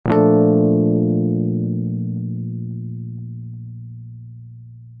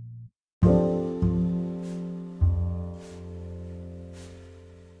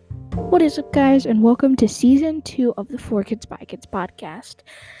What is up, guys, and welcome to Season 2 of the 4Kids by Kids podcast.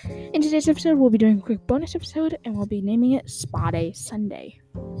 In today's episode, we'll be doing a quick bonus episode, and we'll be naming it Spa Day Sunday.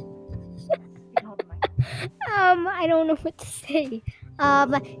 I don't know what to say.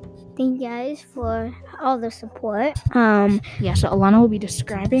 But thank you guys for all the support. So Alana will be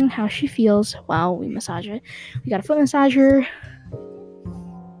describing how she feels while we massage it. We got a foot massager.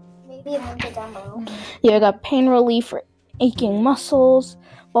 Maybe a link it down below. Yeah, we got pain relief for aching muscles,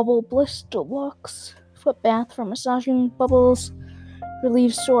 bubble bliss deluxe, foot bath for massaging bubbles,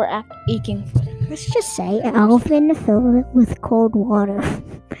 relieve sore aching foot. Let's just say elephant fill it with cold water.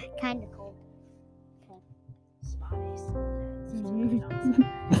 Kind of cold.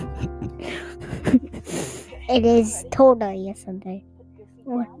 It is totally Sunday.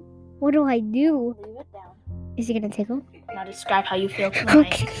 What do I do? Leave it down. Is it gonna tickle? Now describe how you feel tonight.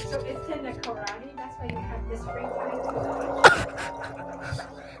 Okay. So it's in the karate, that's why you have this free time.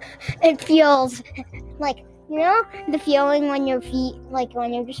 It feels like, the feeling when your feet, like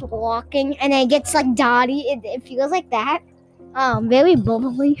when you're just walking and it gets like dotty. It feels like that. Very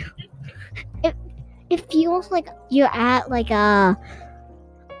bubbly. It feels like you're at like a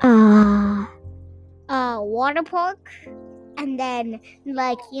water park, and then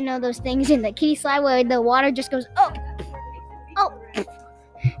like those things in the kiddie slide where the water just goes up,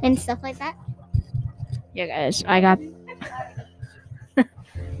 and stuff like that. Yeah, guys,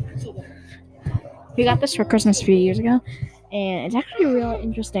 we got this for Christmas a few years ago, and it's actually really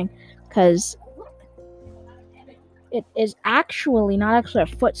interesting because it is actually not actually a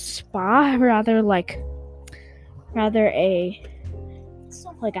foot spa, rather a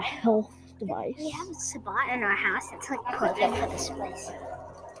health device. We have a spot in our house that's like perfect for this place.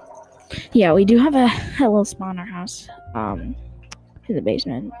 Yeah, we do have a little spa in our house, in the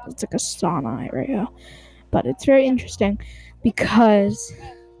basement. It's like a sauna right now, but it's very interesting because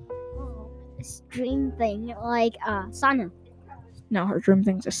This dream thing, like sauna. no, her room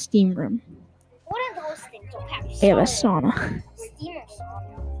thing's a steam room. What are those things? Don't have They have a sauna. steamer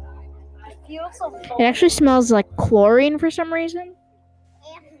sauna. It feels so It actually smells like chlorine for some reason.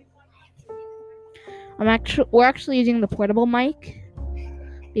 We're actually using the portable mic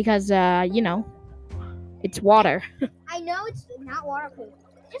because it's water. I know it's not waterproof.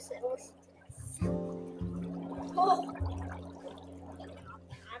 Just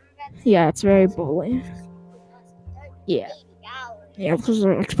Yeah, it's very bubbly. Yeah, this is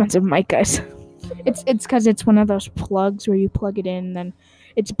an expensive mic, guys. It's because it's one of those plugs where you plug it in, and then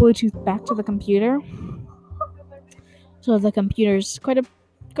it's Bluetooth back to the computer. So the computer's quite a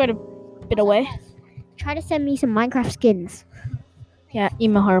bit away. Try to send me some Minecraft skins. Yeah,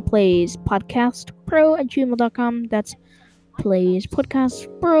 email her playspodcastpro@gmail.com. That's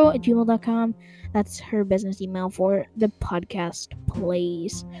playspodcastpro@gmail.com. That's her business email for the podcast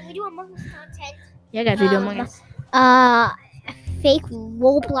Plays. We do Among Us content. Yeah, guys, we do Among Us. Fake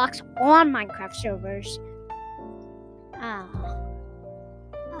Roblox on Minecraft servers.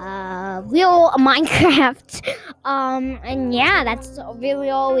 Real Minecraft. And yeah, that's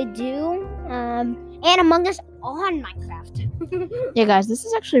really all we do. And Among Us on Minecraft. Yeah, guys, this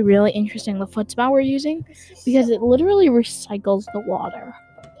is actually really interesting, the foot spa we're using, because it literally recycles the water.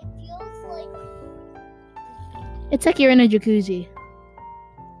 It feels like It's like you're in a jacuzzi.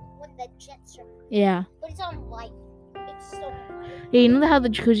 when the jets are, Yeah. but it's on light. It's so light. Yeah, you know how the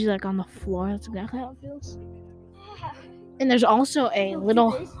jacuzzi's like on the floor? That's exactly how it feels. And there's also a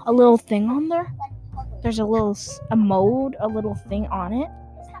little thing on there. There's a little thing on it.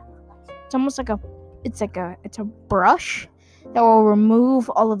 It's almost like it's a brush that will remove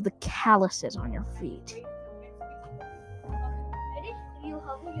all of the calluses on your feet. And if you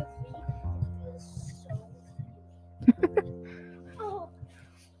hover your feet, it feels so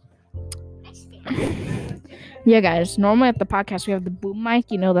Yeah, guys, normally at the podcast we have the boom mic,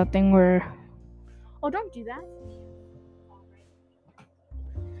 that thing where... Oh, don't do that.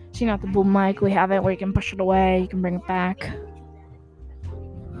 So the boom mic, we have it where you can push it away, you can bring it back.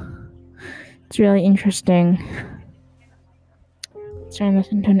 It's really interesting. Let's turn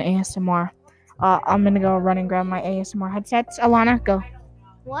this into an ASMR. I'm gonna go run and grab my ASMR headsets. Alana, go.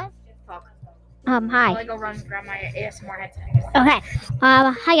 What? Hi. Hi. Go run and grab my ASMR headset. Okay.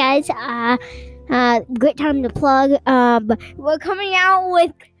 Hi guys. Great time to plug. We're coming out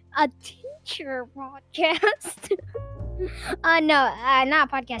with a teacher podcast. Not a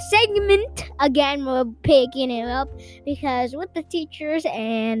podcast segment. Again, we're picking it up because with the teachers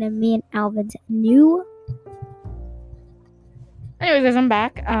and me and Alvin's new. Anyways, guys, I'm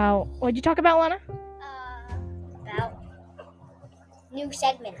back. What'd you talk about, Lana? About new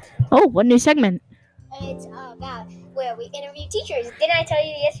segment. Oh, what new segment? It's about where we interview teachers. Didn't I tell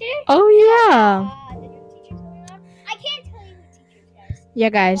you yesterday? Oh yeah. The new teachers coming on. I can't tell you what teachers, guys. Yeah,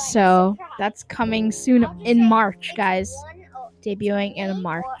 guys. But So surprise. that's coming soon I'll just in say March, it's guys. Debuting me in or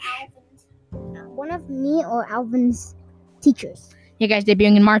March. Alvin's, one of me or Alvin's teachers. Yeah, guys.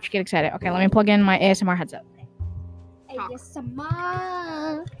 Debuting in March. Get excited. Okay, let me plug in my ASMR headset. Talk.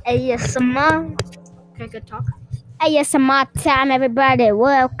 ASMR. Okay, good talk. ASMR time, everybody.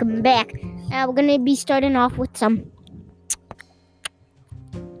 Welcome back. We're gonna be starting off with some.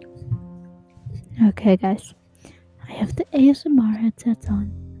 Okay, guys. I have the ASMR headsets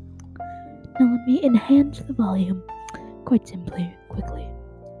on. Now let me enhance the volume. Quite simply, quickly.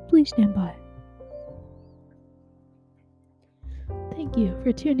 Please stand by. Thank you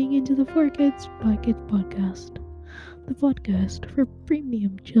for tuning into the 4Kids by Kids podcast, the podcast for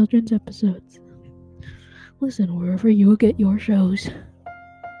premium children's episodes. Listen wherever you get your shows.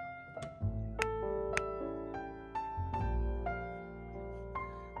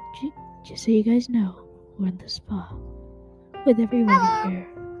 Just so you guys know, we're in the spa with everybody here.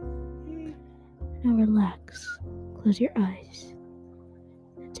 Now relax, close your eyes,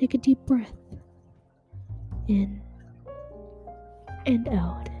 and take a deep breath in and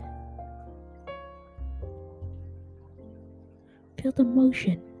out. Feel the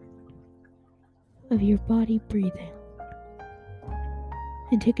motion of your body breathing,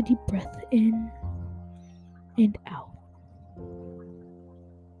 and take a deep breath in and out.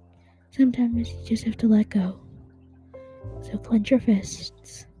 Sometimes you just have to let go. So clench your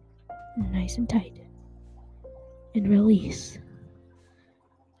fists nice and tight and release.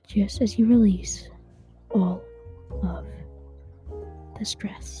 Just as you release all of the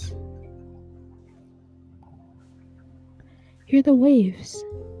stress. Hear the waves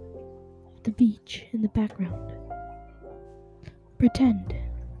of the beach in the background. Pretend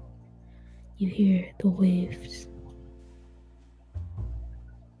you hear the waves.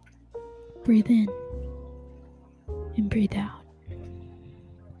 Breathe in and breathe out.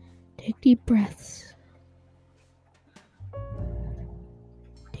 Take deep breaths.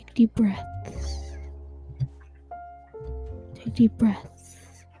 Take deep breaths. Take deep breaths.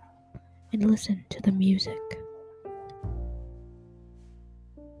 And listen to the music.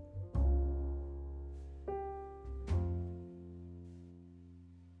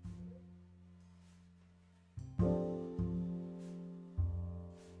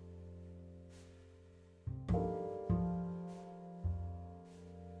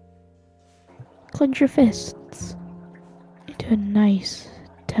 Clench your fists into a nice,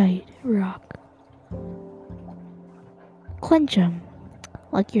 tight rock. Clench them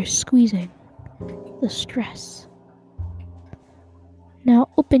like you're squeezing the stress. Now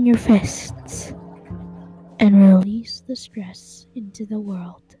open your fists and release the stress into the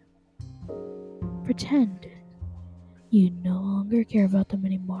world. Pretend you no longer care about them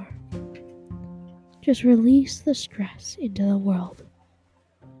anymore. Just release the stress into the world.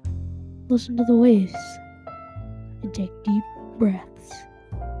 Listen to the waves and take deep breaths.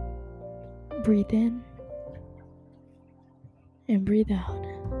 Breathe in and breathe out.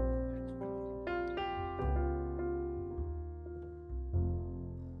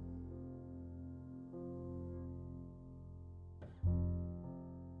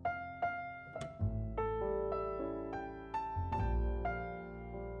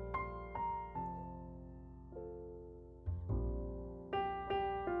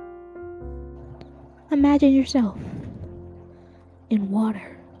 Imagine yourself in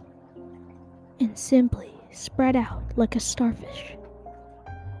water and simply spread out like a starfish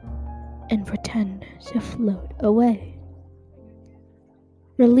and pretend to float away.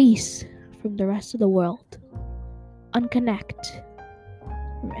 Release from the rest of the world. Unconnect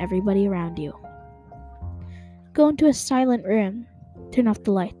from everybody around you. Go into a silent room, turn off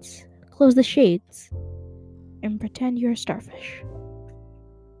the lights, close the shades, and pretend you're a starfish.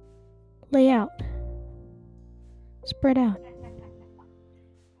 Lay out. Spread out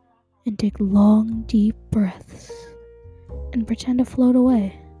and take long, deep breaths and pretend to float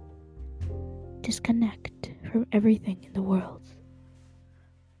away. Disconnect from everything in the world.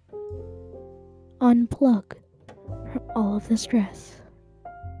 Unplug from all of the stress.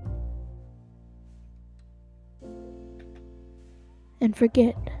 And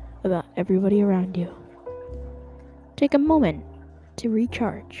forget about everybody around you. Take a moment to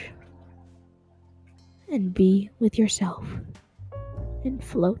recharge. And be with yourself and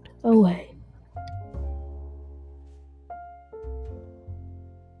float away.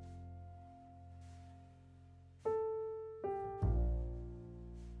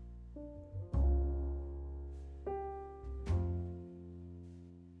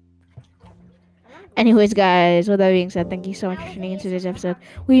 Anyways, guys, with that being said, thank you so much for tuning into today's episode.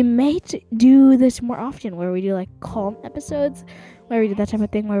 We may do this more often, where we do like calm episodes, where we do that type of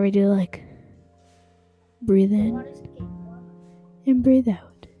thing, where we do like breathe in and breathe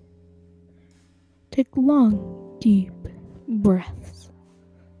out. Take long, deep breaths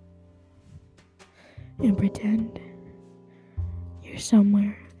and pretend you're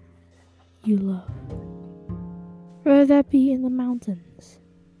somewhere you love. Whether that be in the mountains,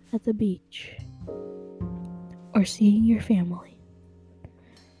 at the beach, or seeing your family.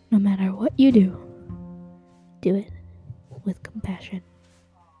 No matter what you do it with compassion.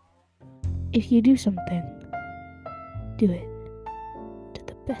 If you do something, do it to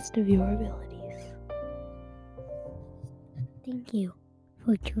the best of your abilities. Thank you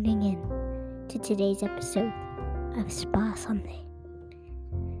for tuning in to today's episode of Spa Something.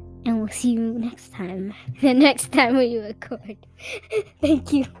 And we'll see you next time. The next time we record.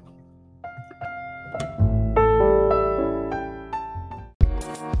 Thank you.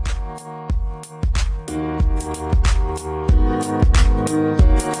 Thank you.